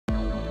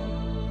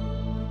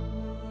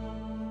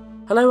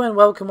Hello and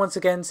welcome once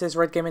again to this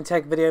Red Gaming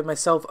Tech video.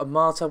 Myself,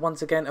 Amata.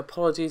 Once again,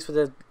 apologies for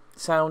the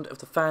sound of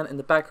the fan in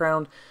the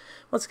background.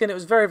 Once again, it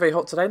was very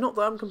hot today. Not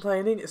that I'm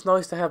complaining. It's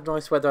nice to have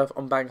nice weather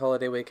on bank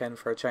holiday weekend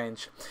for a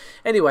change.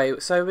 Anyway,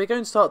 so we're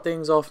going to start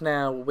things off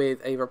now with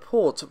a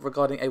report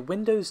regarding a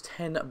Windows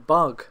 10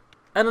 bug.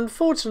 And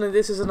unfortunately,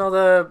 this is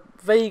another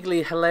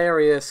vaguely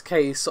hilarious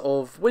case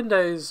of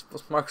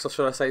Microsoft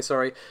should I say,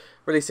 sorry,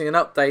 releasing an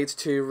update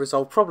to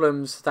resolve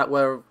problems that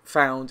were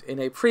found in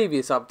a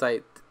previous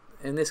update.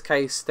 In this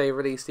case, they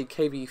released the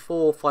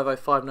KB4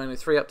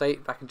 505903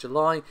 update back in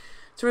July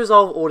to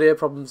resolve audio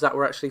problems that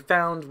were actually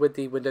found with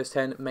the Windows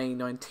 10 May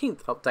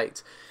 19th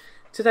update.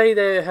 Today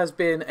there has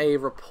been a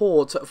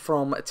report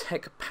from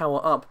Tech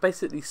Power Up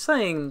basically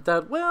saying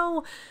that,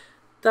 well,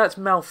 that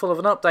mouthful of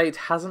an update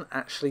hasn't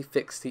actually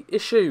fixed the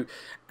issue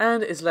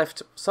and has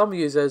left some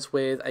users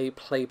with a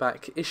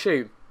playback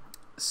issue.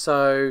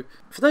 So,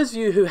 for those of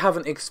you who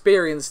haven't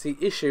experienced the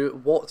issue,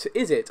 what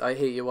is it, I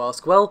hear you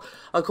ask? Well,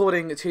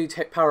 according to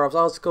Tech Power Up's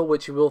article,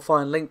 which you will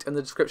find linked in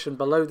the description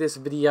below this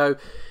video,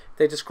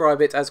 they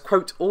describe it as,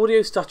 quote,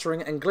 audio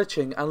stuttering and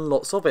glitching and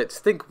lots of it.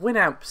 Think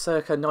Winamp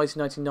circa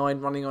 1999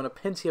 running on a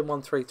Pentium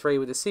 133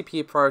 with the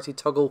CPU priority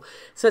toggle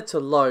set to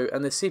low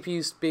and the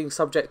CPU being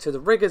subject to the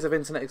rigours of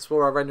Internet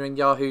Explorer rendering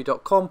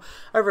yahoo.com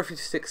over a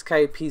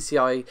 56k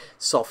PCI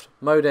soft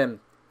modem.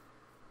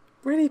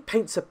 Really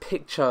paints a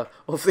picture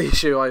of the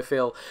issue, I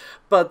feel.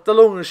 But the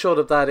long and short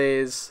of that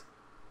is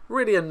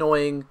really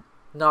annoying,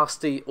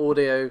 nasty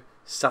audio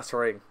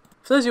stuttering.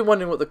 For those of you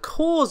wondering what the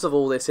cause of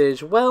all this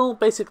is, well,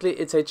 basically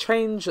it's a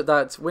change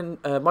that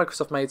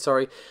Microsoft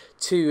made,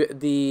 to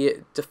the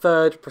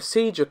deferred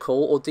procedure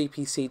call, or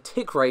DPC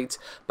tick rate,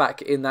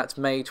 back in that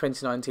May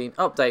 2019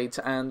 update,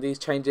 and these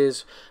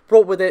changes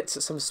brought with it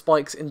some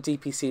spikes in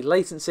DPC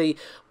latency,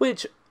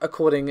 which,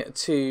 according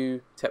to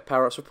Tech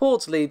Power Up's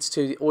report, leads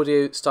to the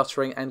audio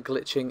stuttering and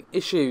glitching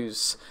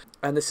issues.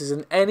 And this is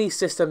in any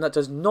system that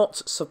does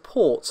not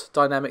support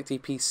dynamic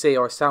DPC,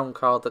 or a sound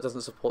card that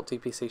doesn't support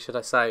DPC, should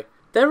I say.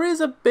 There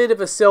is a bit of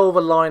a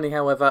silver lining,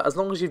 however, as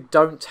long as you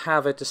don't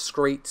have a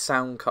discrete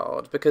sound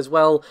card, because,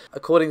 well,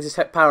 according to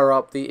Tech Power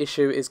Up, the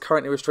issue is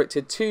currently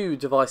restricted to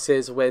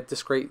devices with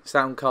discrete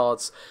sound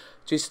cards,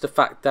 due to the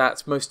fact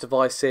that most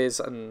devices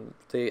and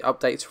the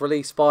updates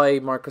released by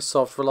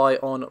Microsoft rely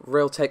on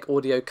Realtek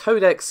audio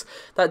codecs.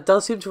 That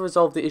does seem to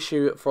resolve the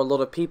issue for a lot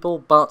of people,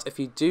 but if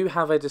you do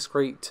have a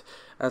discrete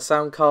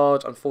sound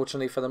card,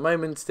 unfortunately for the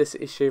moment, this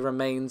issue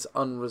remains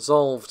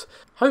unresolved.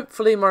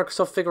 Hopefully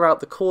Microsoft figure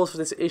out the cause for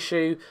this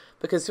issue,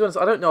 because to be honest,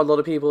 I don't know a lot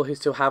of people who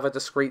still have a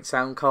discrete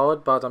sound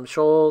card, but I'm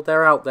sure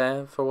they're out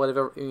there for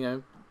whatever,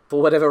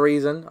 for whatever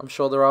reason. I'm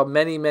sure there are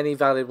many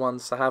valid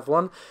ones to have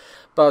one.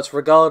 But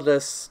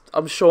regardless,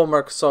 I'm sure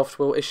Microsoft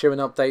will issue an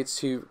update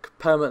to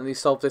permanently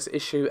solve this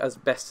issue as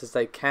best as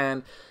they can,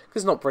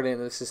 because it's not brilliant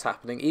that this is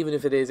happening, even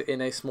if it is in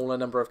a smaller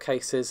number of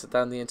cases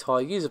than the entire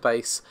user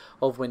base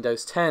of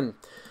Windows 10.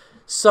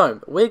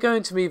 So, we're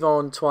going to move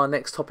on to our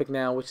next topic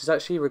now, which is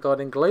actually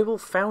regarding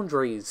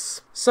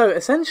GlobalFoundries. So,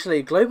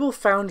 essentially,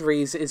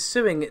 GlobalFoundries is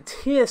suing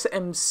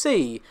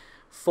TSMC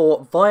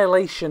for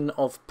violation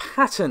of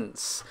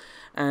patents.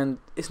 And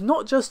it's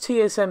not just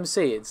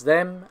TSMC, it's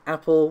them,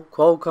 Apple,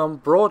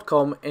 Qualcomm,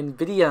 Broadcom,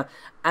 Nvidia,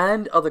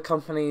 and other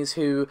companies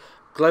who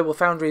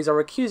GlobalFoundries are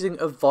accusing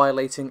of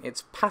violating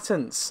its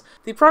patents.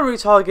 The primary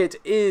target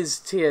is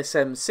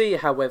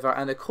TSMC, however,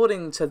 and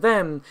according to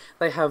them,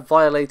 they have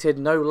violated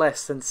no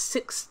less than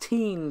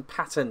 16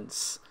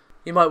 patents.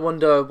 You might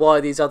wonder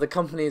why these other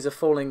companies are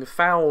falling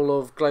foul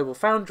of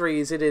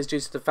GlobalFoundries. It is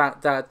due to the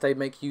fact that they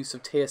make use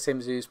of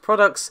TSMC's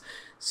products,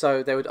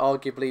 so they would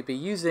arguably be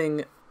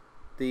using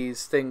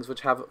these things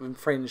which have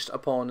infringed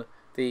upon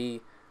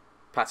the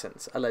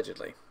patents,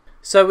 allegedly.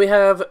 So we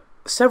have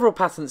several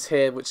patents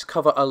here which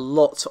cover a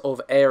lot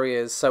of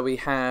areas. So we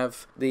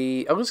have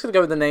I'm just going to go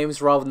with the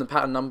names rather than the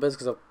patent numbers,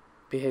 because I'll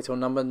be here till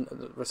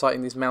number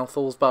reciting these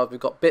mouthfuls, but we've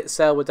got bit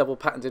cell with double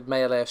patented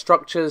layer layer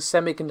structures,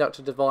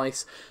 semiconductor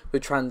device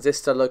with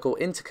transistor local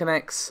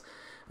interconnects,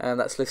 and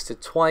that's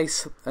listed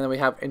twice. And then we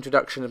have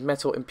introduction of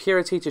metal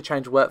impurity to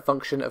change work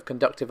function of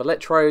conductive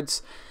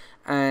electrodes,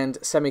 and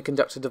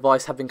semiconductor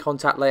device having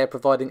contact layer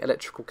providing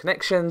electrical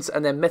connections,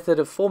 and then method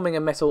of forming a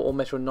metal or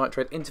metal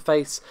nitride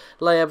interface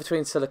layer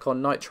between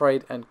silicon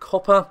nitride and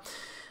copper.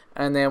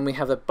 And then we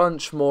have a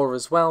bunch more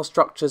as well,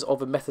 structures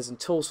of methods and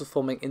tools for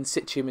forming in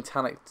situ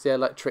metallic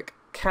dielectric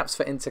caps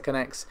for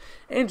interconnects,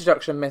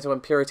 introduction of metal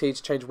impurity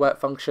to change work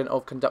function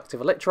of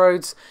conductive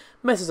electrodes,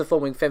 methods of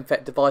forming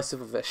FinFET devices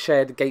with a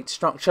shared gate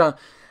structure,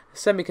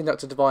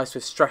 semiconductor device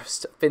with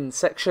stressed fin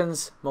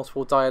sections,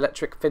 multiple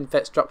dielectric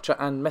FinFET structure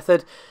and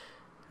method.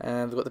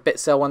 And we've got the bit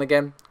cell one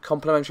again,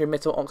 complementary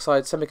metal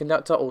oxide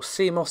semiconductor or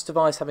CMOS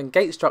device having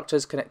gate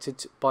structures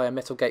connected by a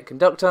metal gate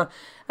conductor,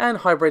 and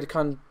hybrid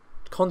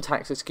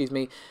contact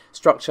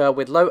structure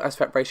with low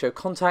aspect ratio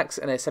contacts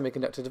in a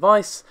semiconductor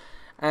device,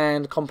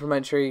 and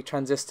complementary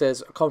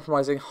transistors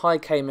compromising high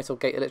K metal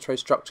gate electrode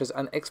structures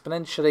and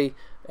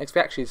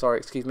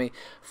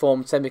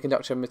form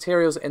semiconductor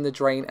materials in the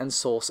drain and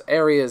source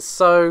areas.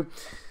 So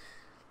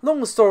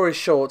Long story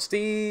short,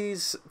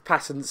 these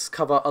patents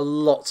cover a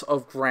lot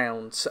of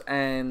ground,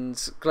 and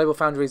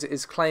GlobalFoundries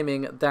is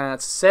claiming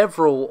that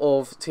several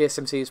of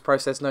TSMC's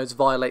process nodes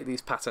violate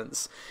these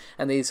patents.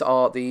 And these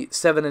are the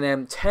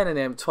 7nm,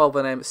 10nm,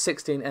 12nm,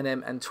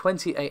 16nm, and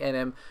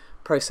 28nm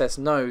process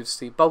nodes.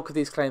 The bulk of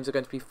these claims are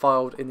going to be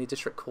filed in the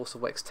District Court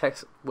of West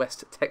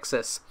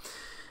Texas.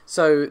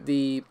 So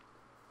the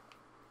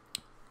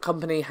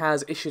company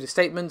has issued a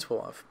statement.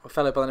 Well, a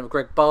fellow by the name of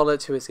Greg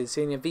Barlett, who is the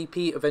Senior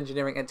VP of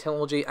Engineering and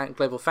Technology at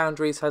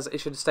GlobalFoundries, has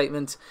issued a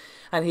statement,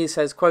 and he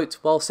says, quote,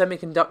 "While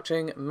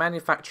semiconductor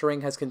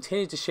manufacturing has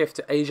continued to shift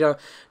to Asia,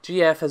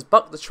 GF has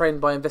bucked the trend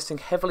by investing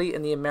heavily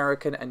in the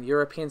American and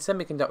European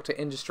semiconductor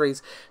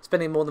industries,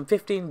 spending more than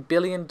 $15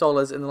 billion in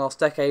the last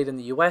decade in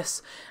the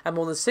US, and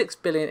more than $6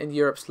 billion in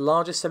Europe's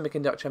largest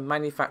semiconductor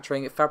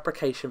manufacturing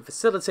fabrication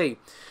facility.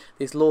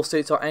 These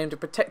lawsuits are aimed at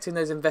protecting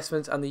those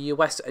investments and the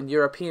US and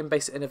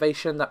European-based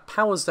innovation that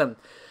powers them.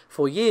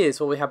 For years,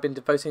 while we have been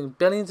devoting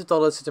billions of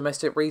dollars to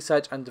domestic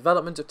research and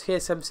development,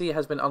 TSMC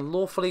has been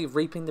unlawfully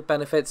reaping the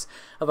benefits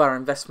of our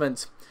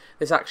investment.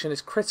 This action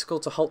is critical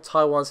to halt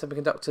Taiwan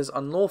Semiconductor's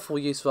unlawful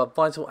use of our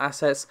vital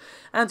assets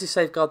and to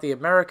safeguard the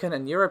American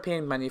and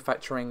European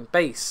manufacturing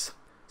base."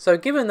 So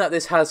given that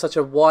this has such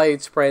a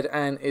widespread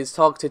and is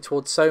targeted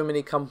towards so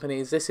many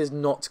companies, this is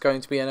not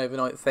going to be an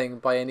overnight thing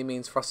by any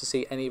means for us to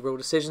see any real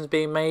decisions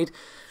being made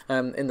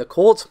in the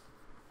court.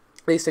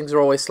 These things are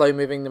always slow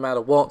moving no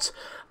matter what,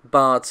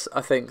 but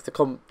I think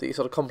the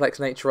sort of complex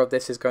nature of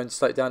this is going to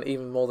slow it down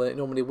even more than it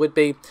normally would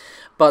be.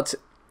 But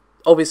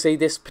obviously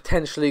this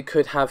potentially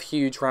could have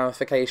huge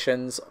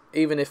ramifications,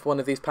 even if one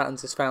of these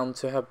patents is found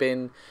to have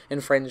been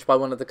infringed by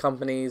one of the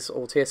companies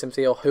or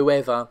TSMC or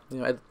whoever,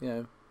 you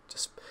know,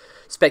 just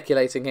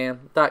speculating here,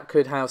 that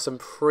could have some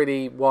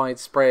pretty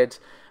widespread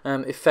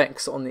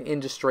effects on the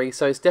industry.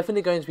 So it's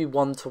definitely going to be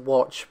one to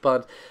watch,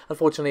 but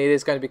unfortunately it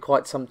is going to be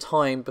quite some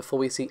time before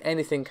we see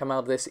anything come out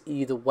of this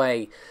either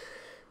way.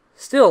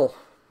 Still,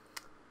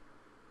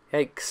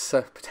 yikes,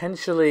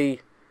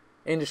 potentially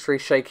industry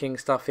shaking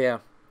stuff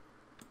here.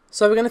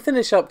 So we're going to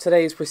finish up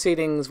today's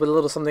proceedings with a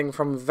little something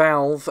from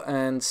Valve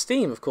and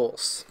Steam, of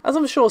course. As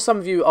I'm sure some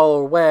of you are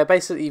aware,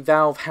 basically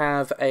Valve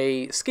have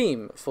a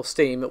scheme for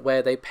Steam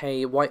where they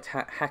pay white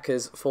hat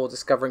hackers for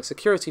discovering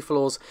security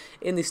flaws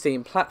in the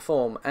Steam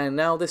platform, and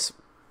now this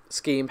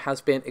scheme has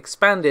been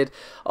expanded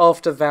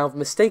after Valve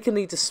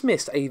mistakenly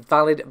dismissed a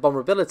valid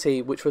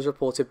vulnerability which was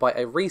reported by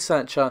a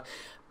researcher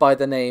by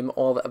the name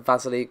of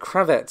Vasily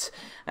Kravet,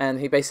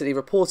 and he basically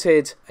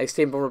reported a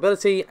Steam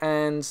vulnerability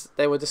and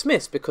they were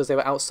dismissed because they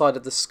were outside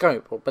of the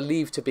scope, or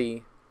believed to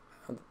be.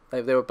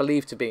 They were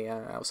believed to be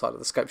outside of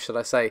the scope, should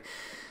I say.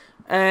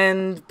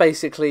 And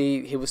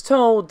basically he was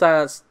told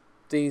that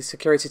the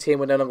security team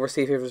would no longer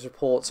receive his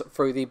reports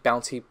through the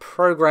bounty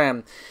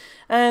program,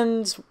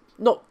 and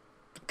not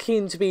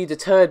keen to be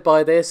deterred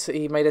by this,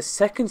 he made a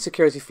second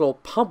security flaw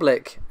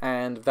public,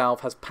 and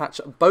Valve has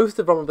patched both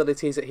the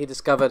vulnerabilities that he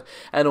discovered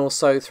and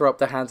also threw up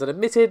their hands and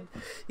admitted,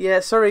 yeah,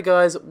 sorry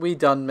guys, we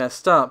done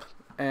messed up.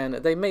 And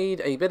they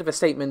made a bit of a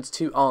statement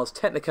to Ars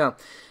Technica,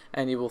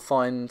 and you will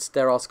find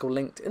their article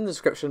linked in the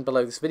description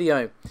below this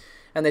video.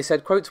 And they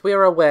said, quote, "We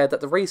are aware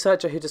that the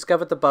researcher who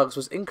discovered the bugs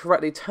was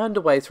incorrectly turned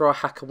away through our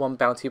HackerOne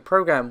bounty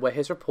program, where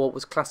his report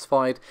was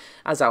classified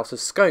as out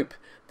of scope.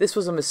 This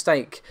was a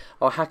mistake.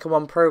 Our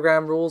HackerOne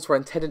program rules were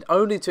intended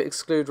only to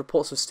exclude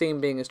reports of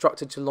Steam being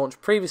instructed to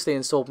launch previously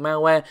installed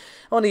malware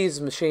on a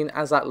user's machine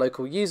as that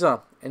local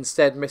user.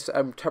 Instead,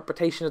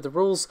 misinterpretation of the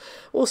rules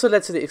also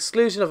led to the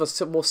exclusion of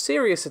a more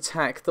serious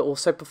attack that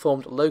also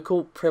performed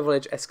local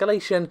privilege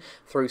escalation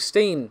through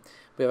Steam.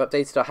 We have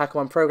updated our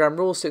HackerOne program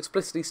rules to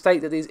explicitly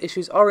state that these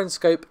issues are in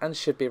scope and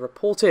should be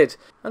reported."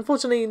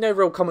 Unfortunately, no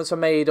real comments were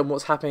made on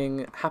what's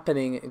happening,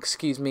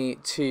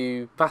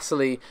 to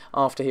Vasily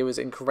after he was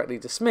incorrectly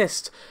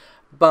dismissed,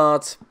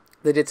 but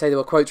they did say they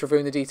were, quote,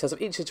 "reviewing the details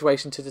of each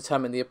situation to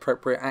determine the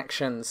appropriate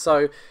action."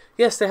 So,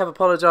 yes, they have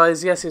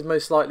apologised. Yes, they're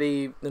most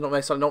likely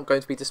not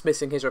going to be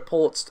dismissing his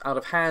reports out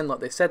of hand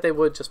like they said they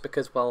would, just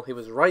because, well, he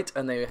was right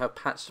and they have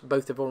patched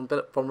both the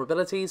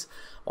vulnerabilities.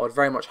 I would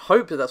very much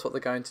hope that that's what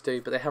they're going to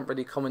do, but they haven't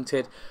really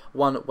commented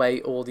one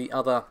way or the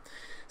other.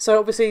 So,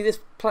 obviously, this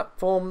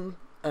platform,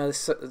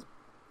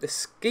 this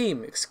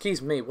scheme,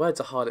 excuse me, words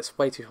are hard, it's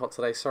way too hot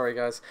today, sorry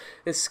guys.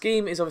 This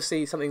scheme is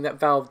obviously something that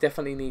Valve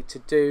definitely need to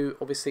do.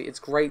 Obviously it's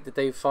great that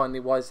they've finally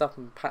wised up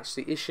and patched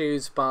the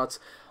issues, but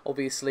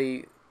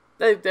obviously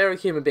they're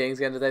human beings at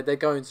the end of the day, they're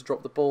going to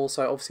drop the ball,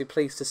 so obviously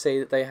pleased to see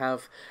that they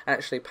have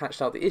actually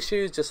patched out the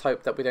issues. Just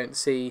hope that we don't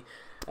see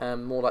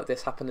more like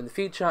this happen in the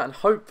future, and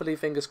hopefully,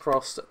 fingers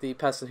crossed, the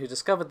person who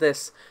discovered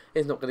this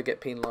is not going to get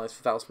penalised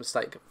for Valve's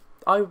mistake.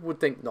 I would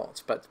think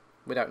not, but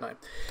we don't know.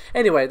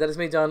 Anyway, that is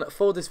me done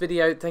for this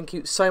video. Thank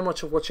you so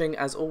much for watching.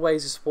 As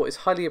always, your support is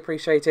highly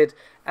appreciated,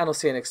 and I'll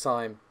see you next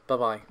time. Bye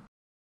bye.